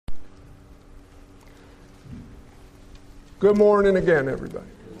Good morning again, everybody.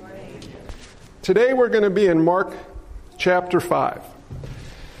 Good morning. Today we're going to be in Mark chapter 5.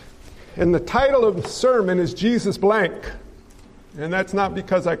 And the title of the sermon is Jesus Blank. And that's not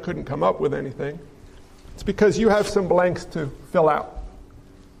because I couldn't come up with anything. It's because you have some blanks to fill out.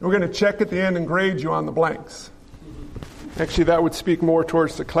 We're going to check at the end and grade you on the blanks. Actually, that would speak more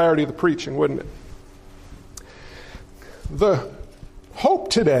towards the clarity of the preaching, wouldn't it? The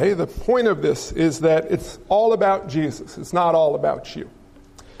hope today, the point of this, is that it's all about Jesus. It's not all about you.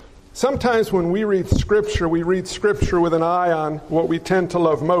 Sometimes when we read Scripture with an eye on what we tend to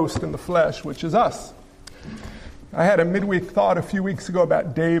love most in the flesh, which is us. I had a midweek thought a few weeks ago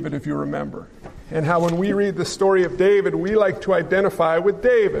about David, if you remember, and how when we read the story of David, we like to identify with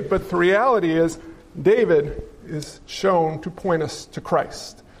David. But the reality is, David is shown to point us to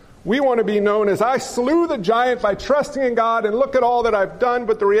Christ. We want to be known as, I slew the giant by trusting in God, and look at all that I've done.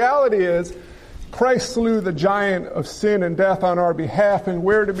 But the reality is, Christ slew the giant of sin and death on our behalf, and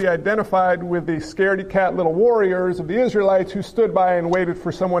we're to be identified with the scaredy-cat little warriors of the Israelites who stood by and waited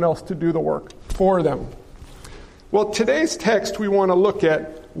for someone else to do the work for them. Well, today's text we want to look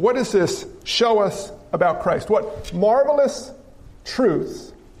at, what does this show us about Christ? What marvelous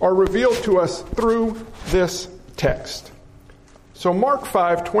truths are revealed to us through this text? So Mark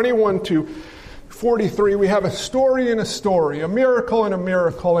 5, 21 to 43, we have a story in a story, a miracle in a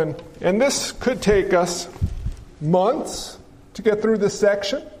miracle, and this could take us months to get through this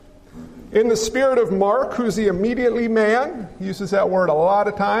section. In the spirit of Mark, who's the immediately man, he uses that word a lot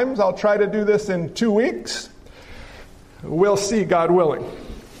of times. I'll try to do this in 2 weeks. We'll see, God willing.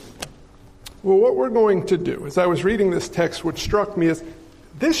 Well, what we're going to do, as I was reading this text, what struck me is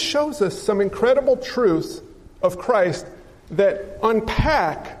this shows us some incredible truths of Christ that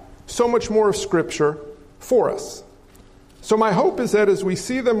unpack so much more of Scripture for us. So my hope is that as we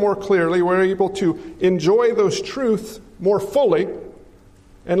see them more clearly, we're able to enjoy those truths more fully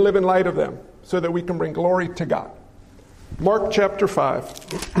and live in light of them so that we can bring glory to God. Mark chapter 5,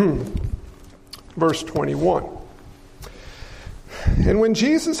 verse 21. And when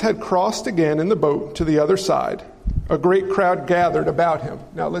Jesus had crossed again in the boat to the other side, a great crowd gathered about him.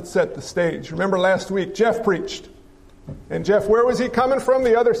 Now let's set the stage. Remember last week, Jeff preached. And Jeff, where was he coming from?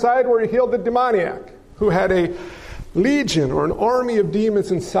 The other side where he healed the demoniac, who had a legion or an army of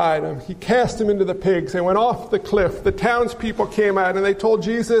demons inside him. He cast him into the pigs. They went off the cliff. The townspeople came out and they told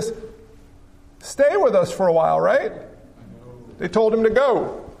Jesus, stay with us for a while, right? They told him to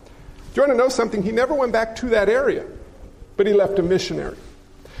go. Do you want to know something? He never went back to that area, but he left a missionary.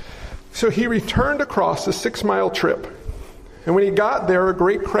 So he returned across a 6-mile trip. And when he got there, a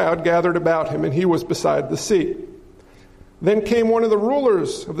great crowd gathered about him, and he was beside the sea. Then came one of the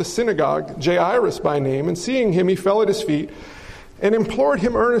rulers of the synagogue, Jairus by name, and seeing him, he fell at his feet and implored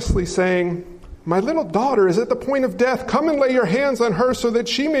him earnestly, saying, my little daughter is at the point of death. Come and lay your hands on her so that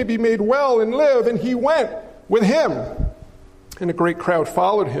she may be made well and live. And he went with him. And a great crowd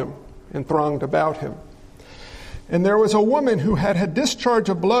followed him and thronged about him. And there was a woman who had had discharge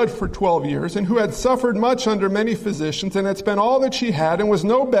of blood for 12 years, and who had suffered much under many physicians, and had spent all that she had, and was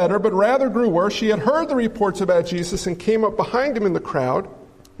no better, but rather grew worse. She had heard the reports about Jesus, and came up behind him in the crowd,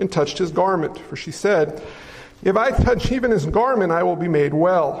 and touched his garment. For she said, if I touch even his garment, I will be made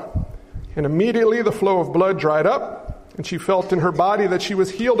well. And immediately the flow of blood dried up, and she felt in her body that she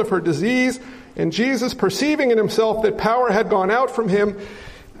was healed of her disease. And Jesus, perceiving in himself that power had gone out from him,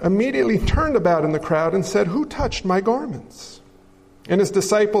 immediately turned about in the crowd and said, who touched my garments? And his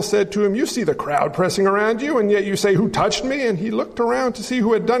disciples said to him, you see the crowd pressing around you, and yet you say, who touched me? And he looked around to see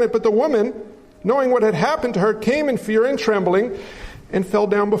who had done it. But the woman, knowing what had happened to her, came in fear and trembling and fell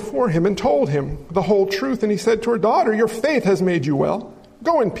down before him and told him the whole truth. And he said to her, daughter, your faith has made you well.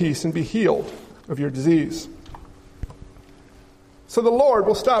 Go in peace and be healed of your disease. So the Lord,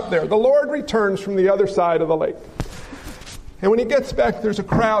 we'll stop there. The Lord returns from the other side of the lake. And when he gets back, there's a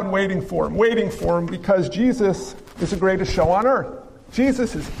crowd waiting for him because Jesus is the greatest show on earth.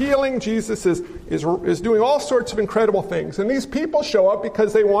 Jesus is healing. Jesus is doing all sorts of incredible things. And these people show up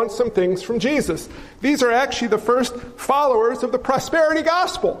because they want some things from Jesus. These are actually the first followers of the prosperity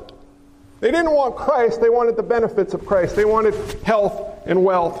gospel. They didn't want Christ. They wanted the benefits of Christ. They wanted health and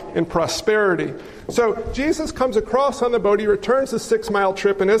wealth and prosperity. So Jesus comes across on the boat. He returns the 6-mile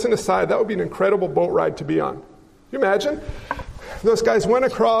trip. And as an aside, that would be an incredible boat ride to be on. Can you imagine? Those guys went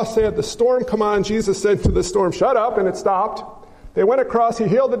across, they had the storm come on, Jesus said to the storm, shut up, and it stopped. They went across, he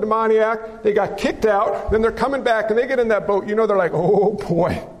healed the demoniac, they got kicked out, then they're coming back, and they get in that boat, they're like, oh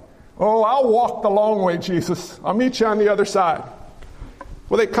boy, I'll walk the long way, Jesus. I'll meet you on the other side.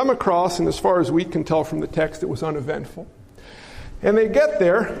 Well, they come across, and as far as we can tell from the text, it was uneventful. And they get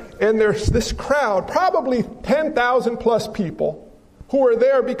there, and there's this crowd, probably 10,000 plus people, who are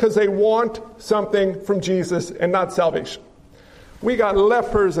there because they want something from Jesus and not salvation. We got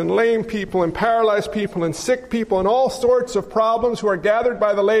lepers and lame people and paralyzed people and sick people and all sorts of problems who are gathered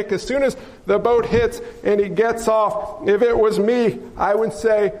by the lake. As soon as the boat hits and he gets off, if it was me, I would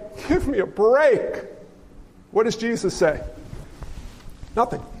say, give me a break. What does Jesus say?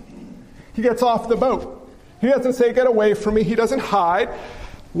 Nothing. He gets off the boat. He doesn't say, get away from me. He doesn't hide.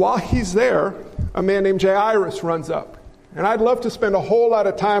 While he's there, a man named Jairus runs up. And I'd love to spend a whole lot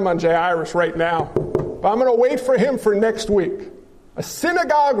of time on Jairus right now, but I'm going to wait for him for next week. A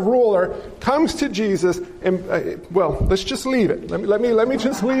synagogue ruler comes to Jesus, and let's just leave it. Let me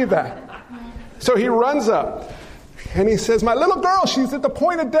just leave that. So he runs up, and he says, my little girl, she's at the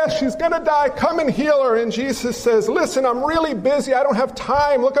point of death. She's going to die. Come and heal her. And Jesus says, listen, I'm really busy. I don't have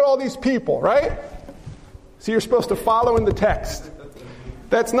time. Look at all these people, right? So you're supposed to follow in the text.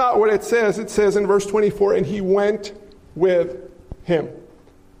 That's not what it says. It says in verse 24, and he went with him.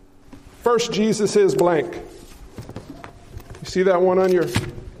 First, Jesus is blank. You see that one on your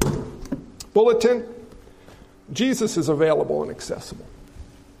bulletin? Jesus is available and accessible.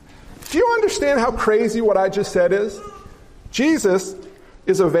 Do you understand how crazy what I just said is? Jesus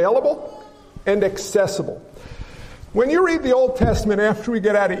is available and accessible. When you read the Old Testament after we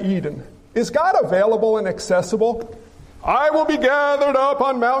get out of Eden, is God available and accessible? I will be gathered up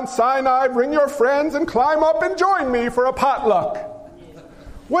on Mount Sinai, bring your friends and climb up and join me for a potluck.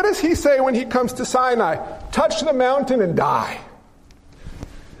 What does he say when he comes to Sinai? Touch the mountain and die.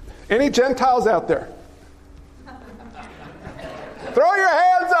 Any Gentiles out there? Throw your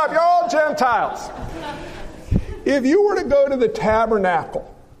hands up, you're all Gentiles. If you were to go to the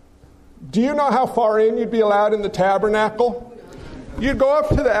tabernacle, do you know how far in you'd be allowed in the tabernacle? You'd go up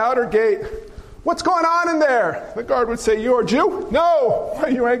to the outer gate. What's going on in there? The guard would say, you're a Jew? No.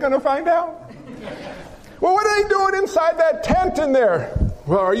 Well, you ain't going to find out. Well, what are they doing inside that tent in there?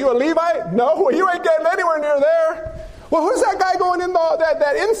 Well, are you a Levite? No. Well, you ain't getting anywhere near there. Well, who's that guy going in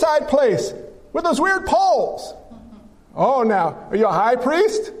that inside place with those weird poles? Oh, now, are you a high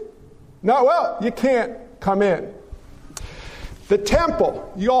priest? No, well, you can't come in. The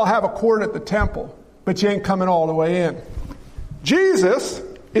temple, you all have a court at the temple, but you ain't coming all the way in. Jesus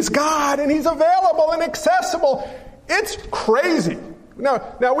is God, and he's available and accessible. It's crazy.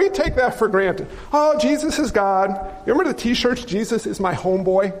 Now we take that for granted. Oh, Jesus is God. You remember the t-shirts, Jesus is my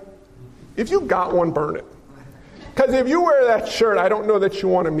homeboy? If you got one, burn it. Because if you wear that shirt, I don't know that you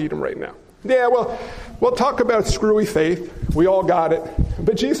want to meet him right now. Yeah, well, we'll talk about screwy faith. We all got it.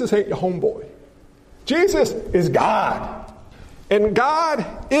 But Jesus ain't your homeboy. Jesus is God. And God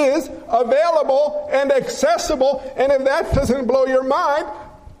is available and accessible. And if that doesn't blow your mind,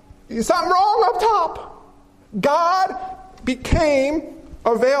 there's something wrong up top. God became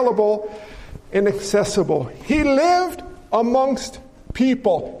available and accessible. He lived amongst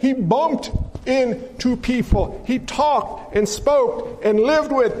people. He bumped into people. He talked and spoke and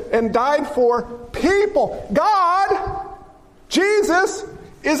lived with and died for people. God, Jesus,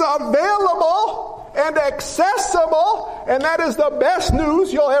 is available and accessible, and that is the best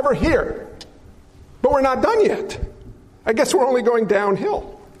news you'll ever hear. But we're not done yet. I guess we're only going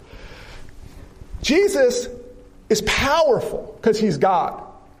downhill. Jesus is powerful because he's God,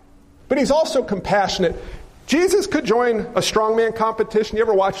 but he's also compassionate. Jesus could join a strongman competition. You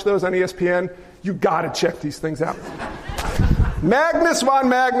ever watch those on ESPN? You got to check these things out. Magnus von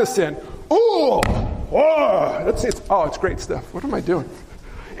Magnuson. Ooh, whoa. It's great stuff. What am I doing?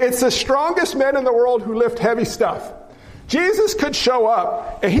 It's the strongest men in the world who lift heavy stuff. Jesus could show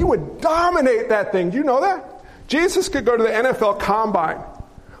up and he would dominate that thing. Do you know that? Jesus could go to the NFL Combine.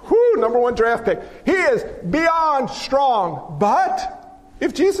 Number 1 draft pick. He is beyond strong. But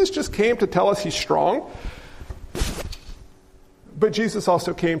if Jesus just came to tell us he's strong, but Jesus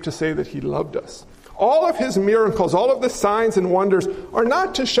also came to say that he loved us. All of his miracles, all of the signs and wonders are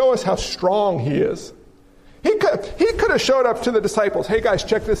not to show us how strong he is. He could have showed up to the disciples. Hey guys,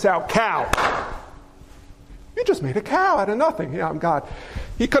 check this out. Cow. You just made a cow out of nothing. Yeah, I'm God.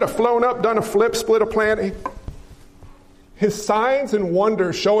 He could have flown up, done a flip, split a plant. His signs and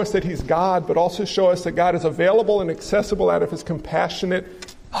wonders show us that he's God, but also show us that God is available and accessible out of his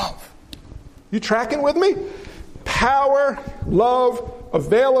compassionate love. You tracking with me? Power, love,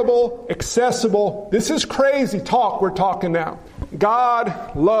 available, accessible. This is crazy talk we're talking now.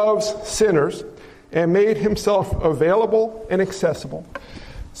 God loves sinners and made himself available and accessible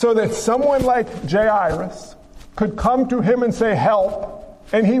so that someone like Jairus could come to him and say, help,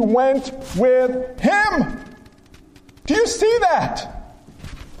 and he went with him. Do you see that?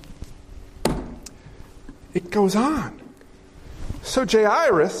 It goes on. So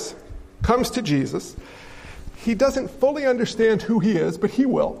Jairus comes to Jesus. He doesn't fully understand who he is, but he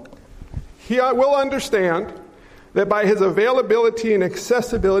will. He will understand that by his availability and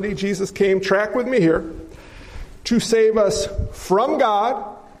accessibility, Jesus came, track with me here, to save us from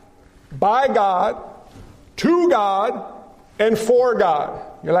God, by God, to God, and for God.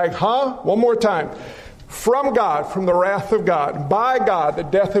 You're like, huh? One more time. From God, from the wrath of God, by God, the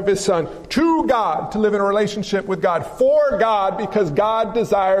death of his Son, to God, to live in a relationship with God, for God, because God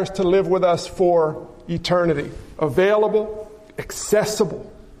desires to live with us for eternity. Available,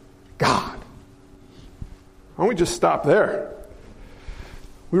 accessible, God. Why don't we just stop there?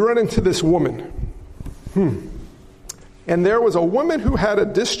 We run into this woman. And there was a woman who had a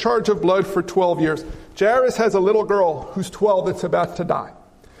discharge of blood for 12 years. Jairus has a little girl who's 12 that's about to die.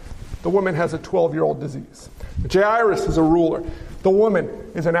 The woman has a 12-year-old disease. Jairus is a ruler. The woman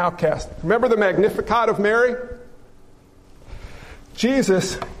is an outcast. Remember the Magnificat of Mary?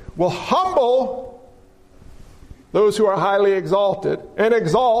 Jesus will humble those who are highly exalted and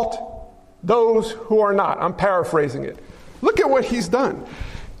exalt those who are not. I'm paraphrasing it. Look at what he's done.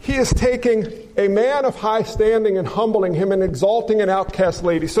 He is taking a man of high standing and humbling him and exalting an outcast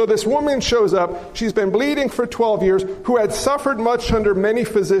lady. So this woman shows up. She's been bleeding for 12 years, who had suffered much under many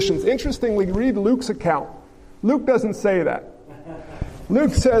physicians. Interestingly, read Luke's account. Luke doesn't say that.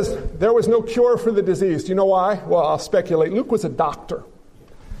 Luke says there was no cure for the disease. Do you know why? Well, I'll speculate. Luke was a doctor.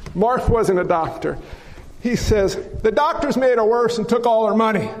 Mark wasn't a doctor. He says, the doctors made her worse and took all her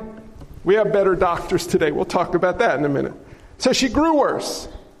money. We have better doctors today. We'll talk about that in a minute. So she grew worse.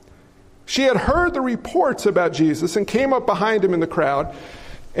 She had heard the reports about Jesus and came up behind him in the crowd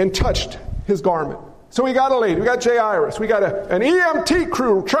and touched his garment. So we got a lady, we got Jairus, we got an EMT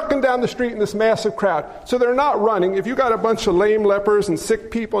crew trucking down the street in this massive crowd. So they're not running. If you got a bunch of lame lepers and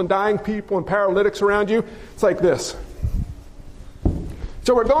sick people and dying people and paralytics around you, it's like this.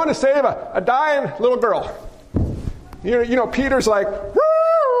 So we're going to save a dying little girl. You know, Peter's like, woo,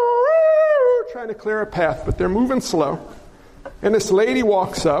 woo, trying to clear a path, but they're moving slow. And this lady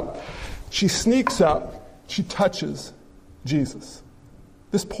walks up. She sneaks up. She touches Jesus.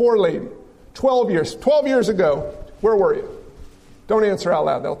 This poor lady. 12 years ago, where were you? Don't answer out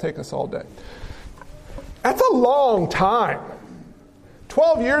loud. That'll take us all day. That's a long time.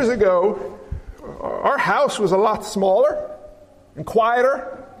 12 years ago, our house was a lot smaller and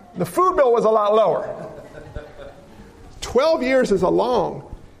quieter. The food bill was a lot lower. 12 years is a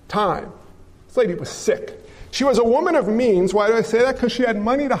long time. This lady was sick. She was a woman of means. Why do I say that? Because she had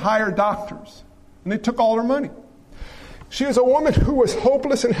money to hire doctors. And they took all her money. She was a woman who was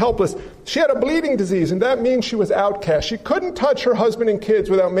hopeless and helpless. She had a bleeding disease, and that means she was outcast. She couldn't touch her husband and kids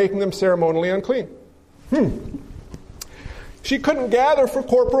without making them ceremonially unclean. She couldn't gather for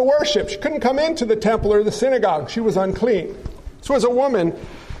corporal worship. She couldn't come into the temple or the synagogue. She was unclean. This was a woman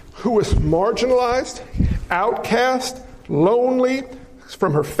who was marginalized, outcast, lonely,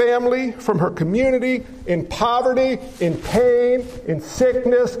 from her family, from her community, in poverty, in pain, in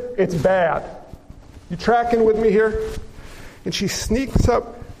sickness. It's bad. You tracking with me here? And she sneaks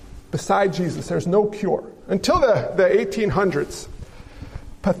up beside Jesus. There's no cure. Until the 1800s,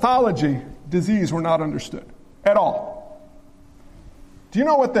 pathology, disease were not understood at all. Do you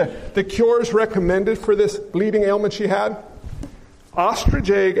know what the cures recommended for this bleeding ailment she had? Ostrich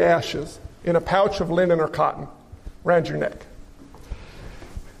egg ashes in a pouch of linen or cotton around your neck.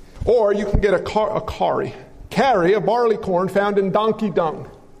 Or you can get a carry, a barley corn found in donkey dung.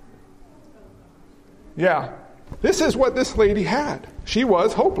 Yeah. This is what this lady had. She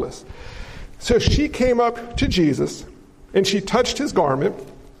was hopeless. So she came up to Jesus, and she touched his garment.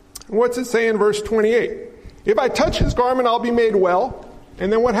 And what's it say in verse 28? If I touch his garment, I'll be made well.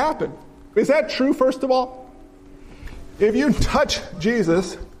 And then what happened? Is that true, first of all? If you touch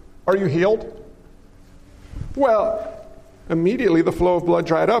Jesus, are you healed? Well, immediately the flow of blood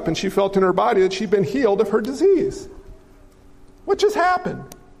dried up, and she felt in her body that she'd been healed of her disease. What just happened?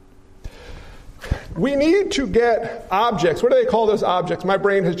 We need to get objects. What do they call those objects? My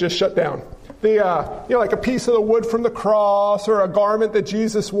brain has just shut down. Like a piece of the wood from the cross or a garment that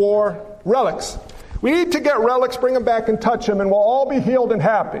Jesus wore. Relics. We need to get relics, bring them back and touch them, and we'll all be healed and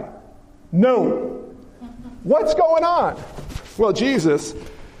happy. No. What's going on? Well, Jesus,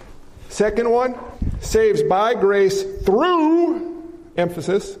 second one, saves by grace through,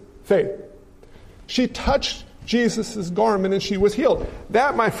 emphasis, faith. She touched Jesus' garment and she was healed.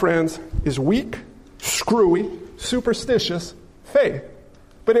 That, my friends, is weak, screwy, superstitious faith.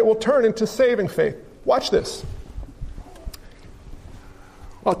 But it will turn into saving faith. Watch this.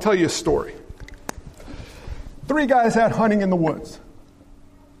 I'll tell you a story. 3 guys out hunting in the woods.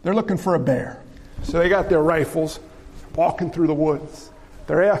 They're looking for a bear. So they got their rifles, walking through the woods.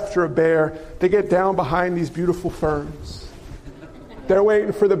 They're after a bear. They get down behind these beautiful ferns. They're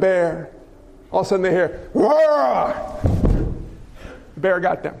waiting for the bear. All of a sudden they hear, "Roar!" The bear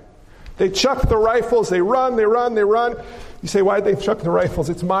got them. They chuck the rifles. They run. You say, why'd they chuck the rifles?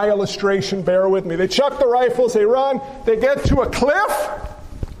 It's my illustration. Bear with me. They chuck the rifles. They run. They get to a cliff.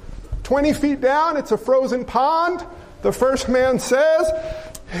 20 feet down, it's a frozen pond. The first man says,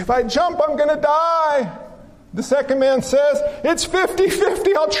 if I jump, I'm going to die. The second man says, it's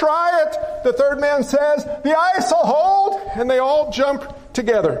 50-50, I'll try it. The third man says, the ice will hold. And they all jump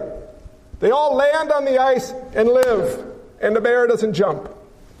together. They all land on the ice and live. And the bear doesn't jump.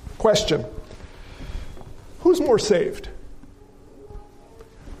 Question. Who's more saved?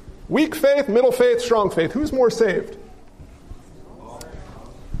 Weak faith, middle faith, strong faith. Who's more saved?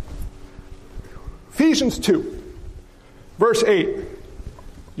 Ephesians 2, verse 8.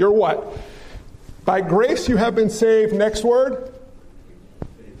 You're what? By grace you have been saved. Next word?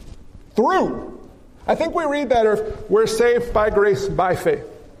 Through. I think we read that as we're saved by grace, by faith.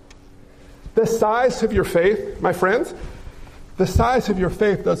 The size of your faith, my friends, the size of your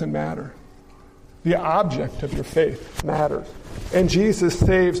faith doesn't matter. The object of your faith matters. And Jesus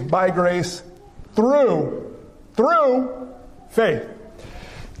saves by grace through faith.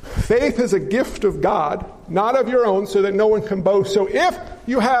 Faith is a gift of God, not of your own, so that no one can boast. So if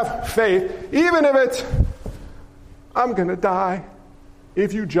you have faith, even if it's, I'm going to die,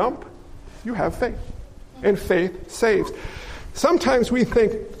 if you jump, you have faith. And faith saves. Sometimes we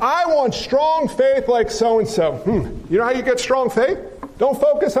think, I want strong faith like so-and-so. You know how you get strong faith? Don't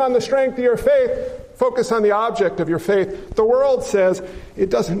focus on the strength of your faith. Focus on the object of your faith. The world says,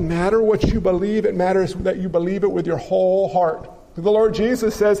 it doesn't matter what you believe. It matters that you believe it with your whole heart. The Lord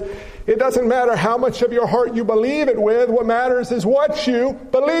Jesus says, it doesn't matter how much of your heart you believe it with. What matters is what you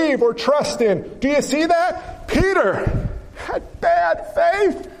believe or trust in. Do you see that? Peter had bad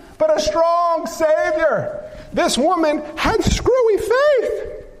faith, but a strong Savior. This woman had screwy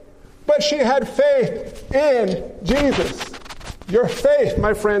faith, but she had faith in Jesus. Your faith,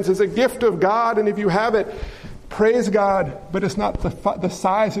 my friends, is a gift of God, and if you have it, praise God, but it's not the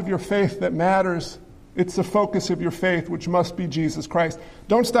size of your faith that matters. It's the focus of your faith, which must be Jesus Christ.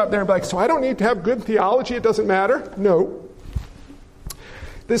 Don't stop there and be like, so I don't need to have good theology, it doesn't matter? No.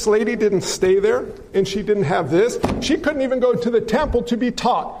 This lady didn't stay there, and she didn't have this. She couldn't even go to the temple to be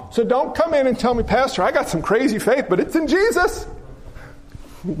taught. So don't come in and tell me, Pastor, I got some crazy faith, but it's in Jesus.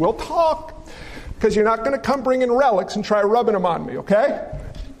 We'll talk. Because you're not going to come bringing relics and try rubbing them on me, okay?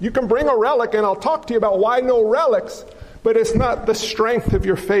 You can bring a relic, and I'll talk to you about why no relics, but it's not the strength of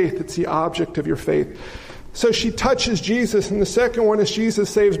your faith, it's the object of your faith. So she touches Jesus, and the second one is Jesus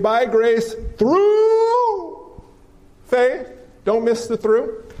saves by grace through faith. Don't miss the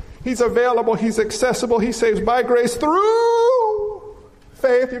through. He's available, he's accessible, he saves by grace through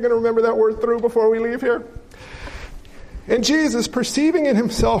faith. You're going to remember that word through before we leave here. And Jesus, perceiving in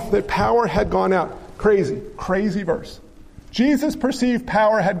himself that power had gone out. Crazy verse. Jesus perceived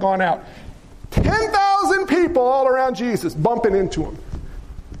power had gone out. 10,000 people all around Jesus bumping into him.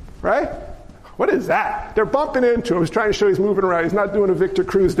 Right? What is that? They're bumping into him. He's trying to show he's moving around. He's not doing a Victor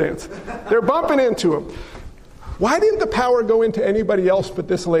Cruz dance. They're bumping into him. Why didn't the power go into anybody else but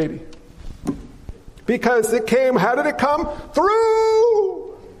this lady? Because it came, how did it come?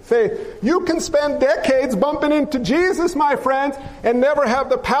 Through faith. You can spend decades bumping into Jesus, my friends, and never have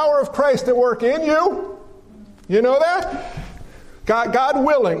the power of Christ at work in you. You know that? God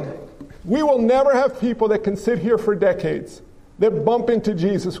willing, we will never have people that can sit here for decades that bump into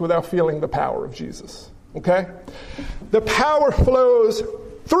Jesus without feeling the power of Jesus. Okay? The power flows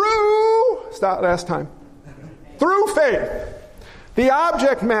through, stop last time, through faith. The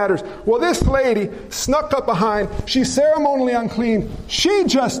object matters. Well, this lady snuck up behind. She's ceremonially unclean. She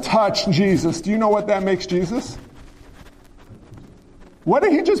just touched Jesus. Do you know what that makes Jesus? What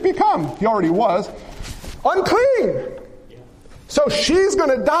did he just become? He already was. Unclean. So she's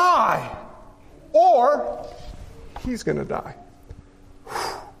going to die. Or he's going to die.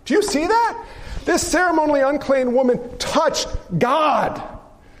 Do you see that? This ceremonially unclean woman touched God.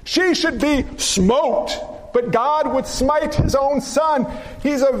 She should be smoked. But God would smite his own son.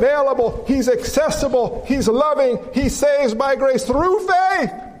 He's available. He's accessible. He's loving. He saves by grace through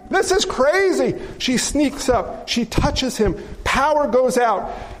faith. This is crazy. She sneaks up. She touches him. Power goes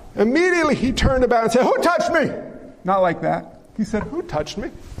out. Immediately he turned about and said, "Who touched me?" Not like that. He said, "Who touched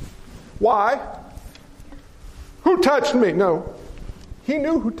me?" Why? Who touched me? No. He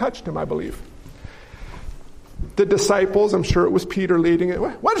knew who touched him, I believe. The disciples, I'm sure it was Peter leading it.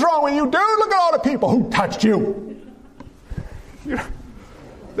 "What's wrong with you, dude? Look at all the people who touched you."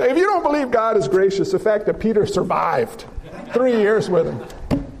 If you don't believe God is gracious, the fact that Peter survived 3 years with him.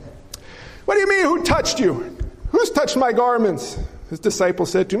 What do you mean, who touched you? Who's touched my garments? His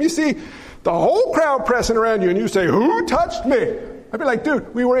disciples said to him, you see the whole crowd pressing around you, and you say, who touched me? I'd be like,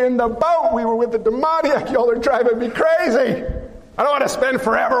 dude, we were in the boat. We were with the demoniac. Y'all are driving me crazy. I don't want to spend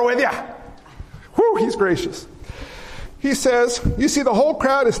forever with you. Whew, he's gracious. He says, you see the whole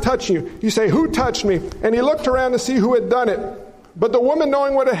crowd is touching you. You say, who touched me? And he looked around to see who had done it. But the woman,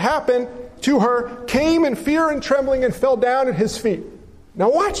 knowing what had happened to her, came in fear and trembling and fell down at his feet.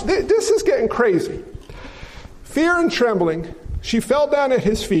 Now watch, this is getting crazy. Fear and trembling, she fell down at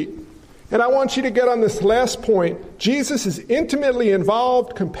his feet. And I want you to get on this last point. Jesus is intimately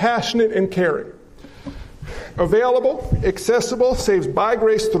involved, compassionate, and caring. Available, accessible, saves by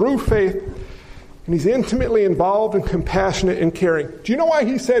grace through faith. And he's intimately involved and compassionate and caring. Do you know why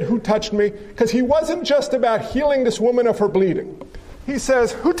he said, who touched me? Because he wasn't just about healing this woman of her bleeding. He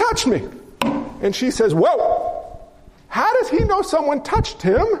says, who touched me? And she says, whoa, how does he know someone touched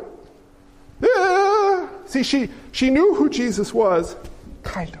him? See, she knew who Jesus was,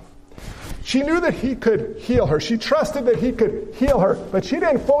 kind of. She knew that he could heal her. She trusted that he could heal her, but she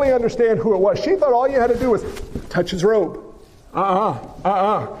didn't fully understand who it was. She thought all you had to do was touch his robe.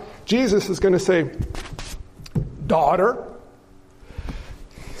 Jesus is going to say, daughter.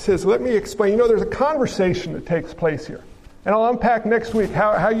 He says, let me explain. You know, there's a conversation that takes place here. And I'll unpack next week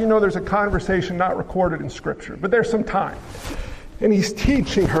how you know there's a conversation not recorded in Scripture. But there's some time. And he's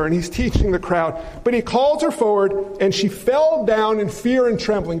teaching her, and he's teaching the crowd. But he calls her forward, and she fell down in fear and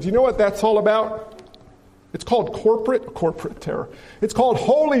trembling. Do you know what that's all about? It's called corporate terror. It's called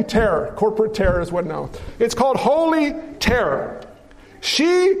holy terror. Corporate terror is what now. It's called holy terror.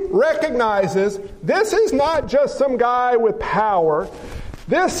 She recognizes this is not just some guy with power.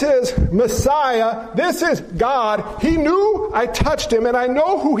 This is Messiah. This is God. He knew I touched him, and I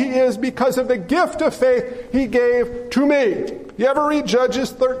know who he is because of the gift of faith he gave to me. You ever read Judges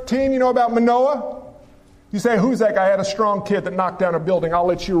 13, you know about Manoah? You say, who's that guy? I had a strong kid that knocked down a building. I'll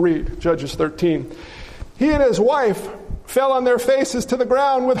let you read Judges 13. He and his wife fell on their faces to the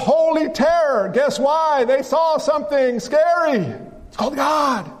ground with holy terror. Guess why? They saw something scary. It's called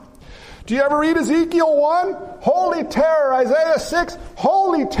God. Do you ever read Ezekiel 1? Holy terror. Isaiah 6,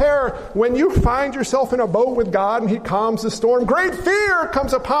 holy terror. When you find yourself in a boat with God and he calms the storm, great fear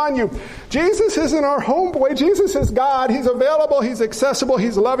comes upon you. Jesus isn't our homeboy. Jesus is God. He's available. He's accessible.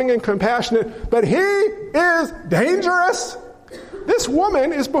 He's loving and compassionate. But he is dangerous. This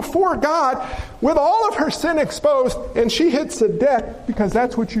woman is before God with all of her sin exposed, and she hits a deck because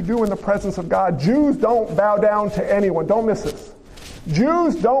that's what you do in the presence of God. Jews don't bow down to anyone. Don't miss this.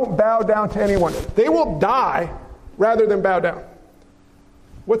 Jews don't bow down to anyone. They will die rather than bow down.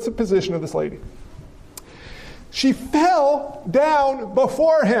 What's the position of this lady? She fell down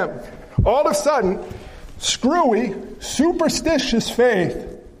before him. All of a sudden, screwy, superstitious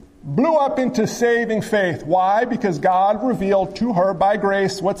faith blew up into saving faith. Why? Because God revealed to her by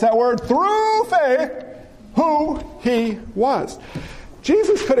grace, what's that word? Through faith, who he was.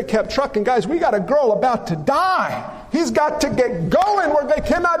 Jesus could have kept trucking. Guys, we got a girl about to die. He's got to get going where they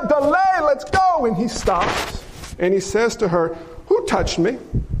cannot delay. Let's go. And he stops and he says to her, who touched me?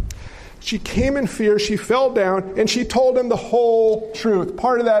 She came in fear. She fell down and she told him the whole truth.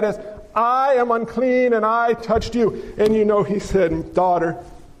 Part of that is, I am unclean and I touched you. And you know, he said, daughter,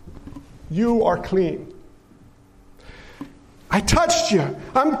 you are clean. I touched you.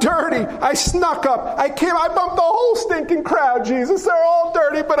 I'm dirty. I snuck up. I bumped the whole stinking crowd, Jesus. They're all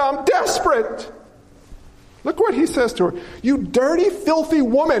dirty, but I'm desperate. Look what he says to her. You dirty, filthy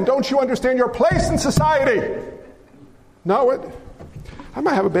woman. Don't you understand your place in society? No, I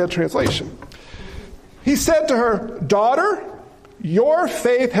might have a bad translation. He said to her, daughter, your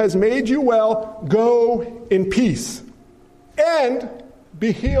faith has made you well. Go in peace and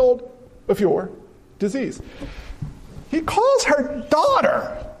be healed of your disease. He calls her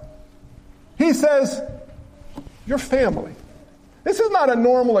daughter. He says, your family. This is not a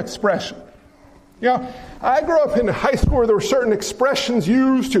normal expression. You know, I grew up in high school where there were certain expressions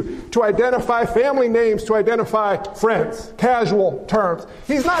used to identify family names, to identify friends, casual terms.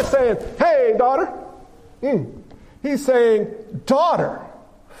 He's not saying, hey, daughter. He's saying, daughter,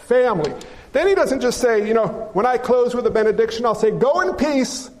 family. Then he doesn't just say, you know, when I close with a benediction, I'll say, go in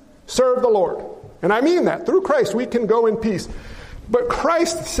peace, serve the Lord. And I mean that. Through Christ, we can go in peace. But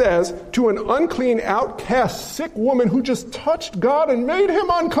Christ says to an unclean, outcast, sick woman who just touched God and made him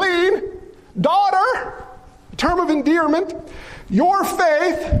unclean, daughter, term of endearment, your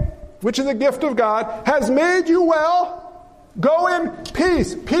faith, which is a gift of God, has made you well. Go in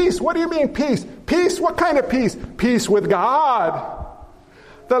peace. Peace, what do you mean peace? Peace, what kind of peace? Peace with God.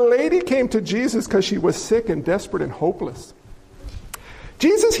 The lady came to Jesus because she was sick and desperate and hopeless.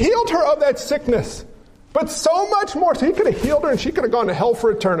 Jesus healed her of that sickness, but so much more. So he could have healed her and she could have gone to hell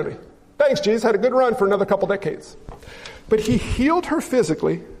for eternity. Thanks, Jesus. Had a good run for another couple decades. But he healed her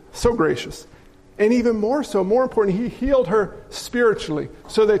physically, so gracious. And even more so, more important, he healed her spiritually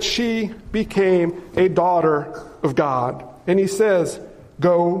so that she became a daughter of God. And he says,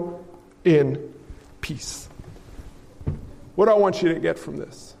 go in peace. What do I want you to get from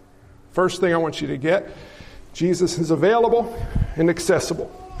this? First thing I want you to get, Jesus is available and accessible.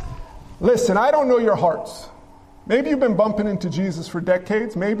 Listen, I don't know your hearts. Maybe you've been bumping into Jesus for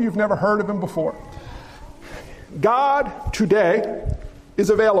decades. Maybe you've never heard of him before. God today is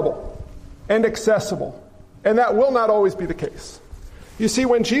available and accessible, and that will not always be the case. You see,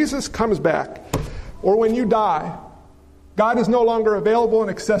 when Jesus comes back, or when you die, God is no longer available and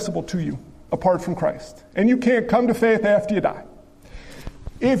accessible to you apart from Christ. And you can't come to faith after you die.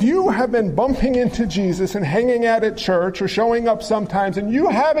 If you have been bumping into Jesus and hanging out at church or showing up sometimes and you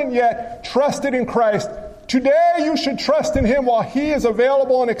haven't yet trusted in Christ, today you should trust in him while he is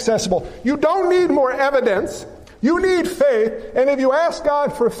available and accessible. You don't need more evidence. You need faith. And if you ask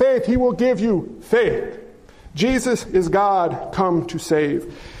God for faith, he will give you faith. Jesus is God come to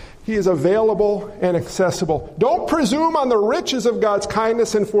save. He is available and accessible. Don't presume on the riches of God's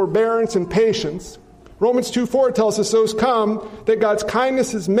kindness and forbearance and patience. Romans 2:4 tells us those come that God's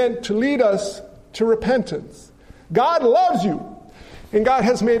kindness is meant to lead us to repentance. God loves you, and God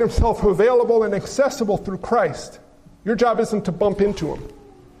has made himself available and accessible through Christ. Your job isn't to bump into him.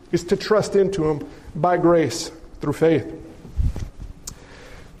 It's to trust into him by grace through faith.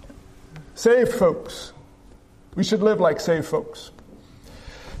 Saved folks. We should live like saved folks.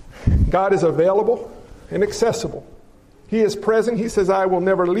 God is available and accessible. He is present. He says, I will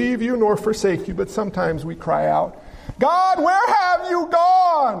never leave you nor forsake you. But sometimes we cry out, God, where have you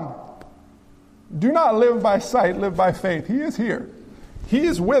gone? Do not live by sight, live by faith. He is here. He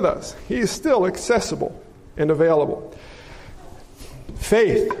is with us. He is still accessible and available.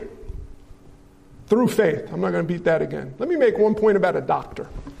 Faith. Through faith. I'm not going to beat that again. Let me make one point about a doctor.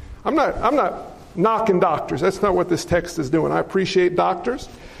 I'm not knocking doctors. That's not what this text is doing. I appreciate doctors.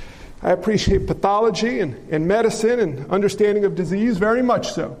 I appreciate pathology and medicine and understanding of disease, very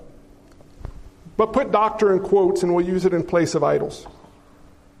much so. But put doctor in quotes and we'll use it in place of idols.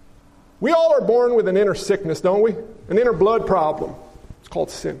 We all are born with an inner sickness, don't we? An inner blood problem. It's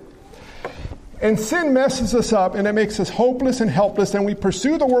called sin. And sin messes us up and it makes us hopeless and helpless, and we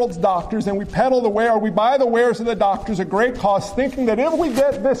pursue the world's doctors and we peddle the ware, we buy the wares of the doctors at great cost, thinking that if we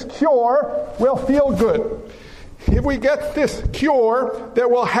get this cure, we'll feel good. If we get this cure, that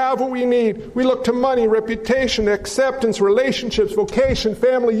we'll have what we need. We look to money, reputation, acceptance, relationships, vocation,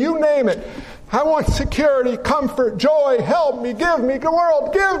 family, you name it. I want security, comfort, joy, help me, give me, the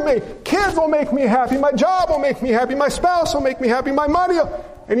world, give me. Kids will make me happy. My job will make me happy. My spouse will make me happy. My money will...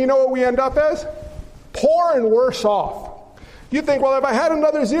 And you know what we end up as? Poor and worse off. You think, well, if I had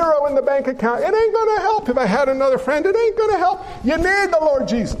another zero in the bank account, it ain't going to help. If I had another friend, it ain't going to help. You need the Lord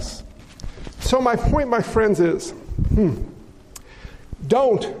Jesus. So my point, my friends, is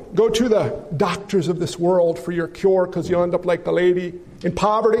don't go to the doctors of this world for your cure, because you'll end up like the lady in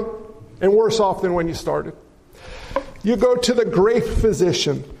poverty and worse off than when you started. You go to the great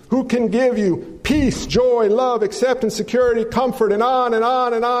physician who can give you peace, joy, love, acceptance, security, comfort, and on and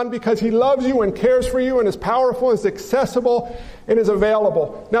on and on, because he loves you and cares for you and is powerful and is accessible and is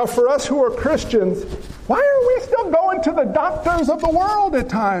available. Now, for us who are Christians, why are we still going to the doctors of the world at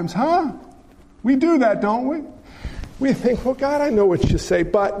times, huh? We do that, don't we? We think, well, God, I know what you say,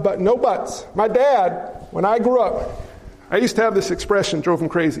 but no buts. My dad, when I grew up, I used to have this expression, drove him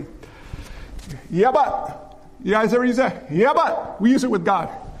crazy. Yeah, but. You guys ever use that? Yeah, but. We use it with God.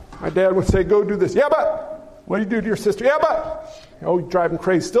 My dad would say, go do this. Yeah, but. What do you do to your sister? Yeah, but. Oh, you drive him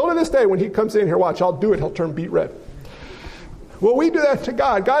crazy. Still to this day, when he comes in here, watch, I'll do it. He'll turn beet red. Well, we do that to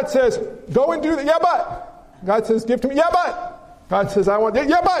God. God says, go and do that. Yeah, but. God says, give to me. Yeah, but. God says, I want that.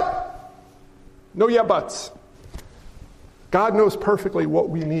 Yeah, but. No yeah, buts. God knows perfectly what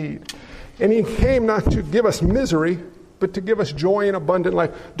we need. And he came not to give us misery, but to give us joy and abundant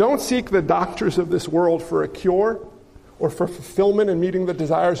life. Don't seek the doctors of this world for a cure or for fulfillment and meeting the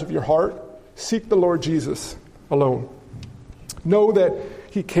desires of your heart. Seek the Lord Jesus alone. Know that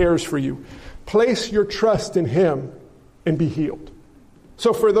he cares for you. Place your trust in him and be healed.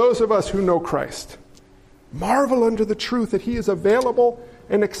 So for those of us who know Christ, marvel under the truth that he is available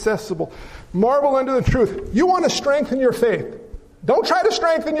and accessible. Marvel under the truth. You want to strengthen your faith. Don't try to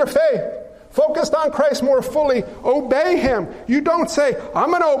strengthen your faith. Focused on Christ more fully. Obey him. You don't say, I'm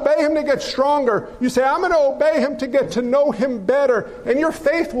going to obey him to get stronger. You say, I'm going to obey him to get to know him better. And your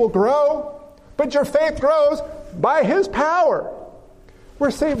faith will grow. But your faith grows by his power. We're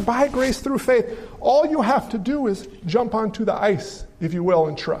saved by grace through faith. All you have to do is jump onto the ice, if you will,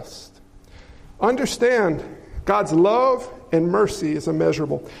 and trust. Understand God's love and mercy is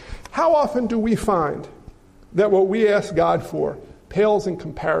immeasurable. How often do we find that what we ask God for pales in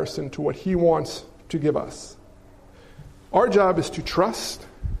comparison to what He wants to give us? Our job is to trust.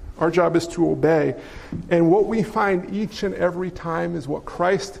 Our job is to obey. And what we find each and every time is what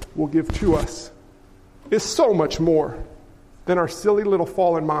Christ will give to us is so much more than our silly little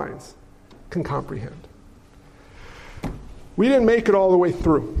fallen minds can comprehend. We didn't make it all the way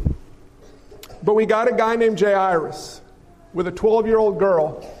through. But we got a guy named Jairus with a 12-year-old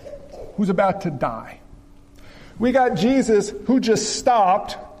girl who's about to die. We got Jesus who just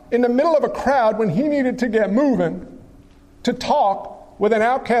stopped in the middle of a crowd when he needed to get moving to talk with an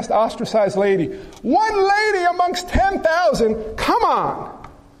outcast, ostracized lady. One lady amongst 10,000, come on!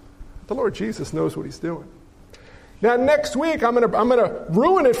 The Lord Jesus knows what He's doing. Now next week, I'm gonna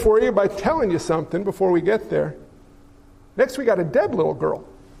ruin it for you by telling you something before we get there. Next we got a dead little girl.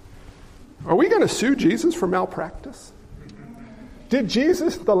 Are we going to sue Jesus for malpractice? Did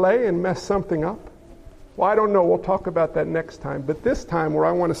Jesus delay and mess something up? Well, I don't know. We'll talk about that next time. But this time, where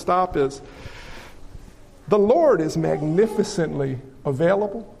I want to stop is, the Lord is magnificently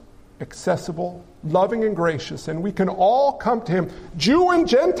available, accessible, loving, and gracious, and we can all come to Him, Jew and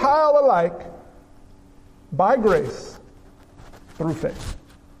Gentile alike, by grace, through faith.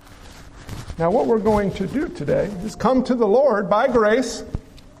 Now, what we're going to do today is come to the Lord by grace,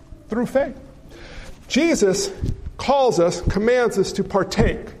 through faith. Jesus calls us, commands us to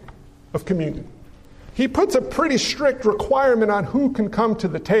partake of communion. He puts a pretty strict requirement on who can come to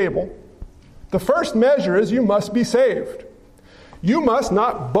the table. The first measure is you must be saved. You must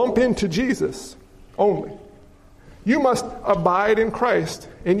not bump into Jesus only. You must abide in Christ,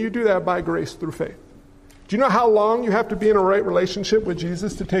 and you do that by grace through faith. Do you know how long you have to be in a right relationship with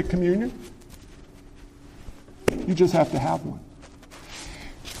Jesus to take communion? You just have to have one.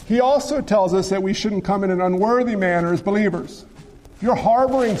 He also tells us that we shouldn't come in an unworthy manner as believers. If you're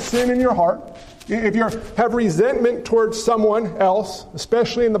harboring sin in your heart, if you have resentment towards someone else,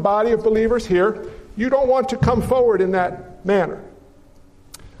 especially in the body of believers here, you don't want to come forward in that manner.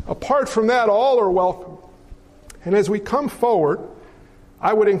 Apart from that, all are welcome. And as we come forward,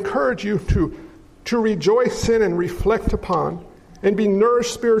 I would encourage you to rejoice in and reflect upon and be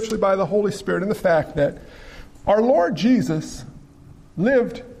nourished spiritually by the Holy Spirit in the fact that our Lord Jesus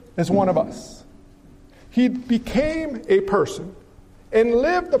lived as one of us. He became a person and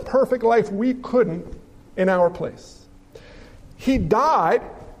lived the perfect life we couldn't in our place. He died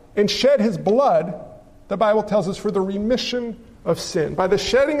and shed His blood, the Bible tells us, for the remission of sin. By the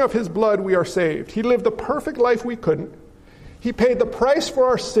shedding of His blood, we are saved. He lived the perfect life we couldn't. He paid the price for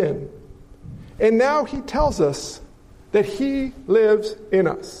our sin. And now He tells us that He lives in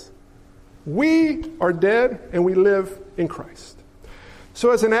us. We are dead and we live in Christ.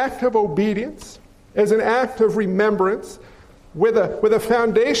 So as an act of obedience, as an act of remembrance, with a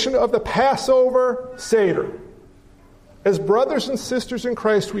foundation of the Passover Seder, as brothers and sisters in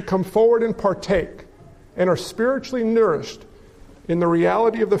Christ, we come forward and partake and are spiritually nourished in the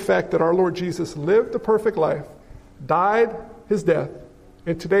reality of the fact that our Lord Jesus lived the perfect life, died His death,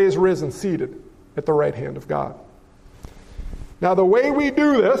 and today is risen, seated at the right hand of God. Now, the way we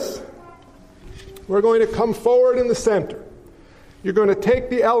do this, we're going to come forward in the center. You're going to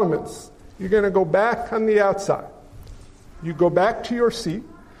take the elements. You're going to go back on the outside. You go back to your seat,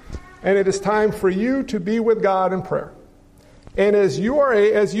 and it is time for you to be with God in prayer. And as you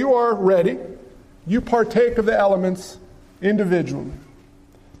are ready, you partake of the elements individually.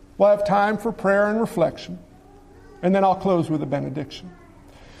 We'll have time for prayer and reflection, and then I'll close with a benediction.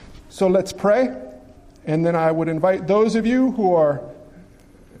 So let's pray, and then I would invite those of you who are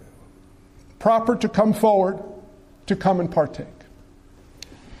proper to come forward to come and partake.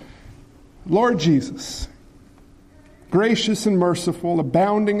 Lord Jesus, gracious and merciful,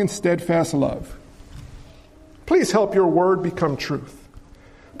 abounding in steadfast love, please help your word become truth.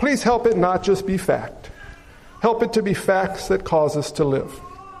 Please help it not just be fact. Help it to be facts that cause us to live.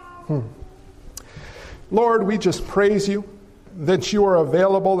 Lord, we just praise you that you are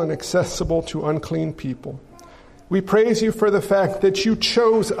available and accessible to unclean people. We praise you for the fact that you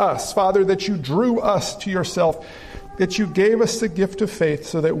chose us, Father, that you drew us to yourself, that you gave us the gift of faith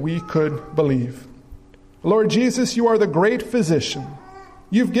so that we could believe. Lord Jesus, you are the great physician.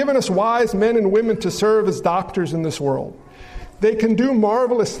 You've given us wise men and women to serve as doctors in this world. They can do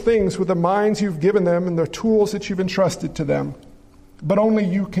marvelous things with the minds you've given them and the tools that you've entrusted to them, but only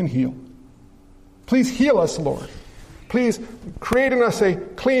you can heal. Please heal us, Lord. Please create in us a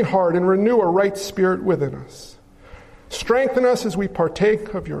clean heart and renew a right spirit within us. Strengthen us as we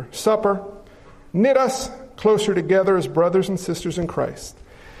partake of your supper. Knit us closer together as brothers and sisters in Christ.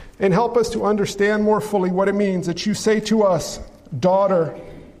 And help us to understand more fully what it means that you say to us, daughter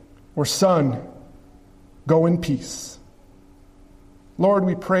or son, go in peace. Lord,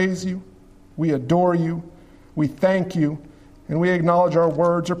 we praise you. We adore you. We thank you. And we acknowledge our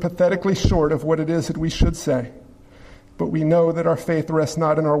words are pathetically short of what it is that we should say. But we know that our faith rests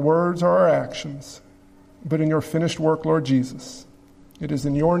not in our words or our actions, but in your finished work, Lord Jesus. It is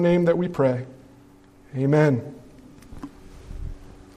in your name that we pray. Amen.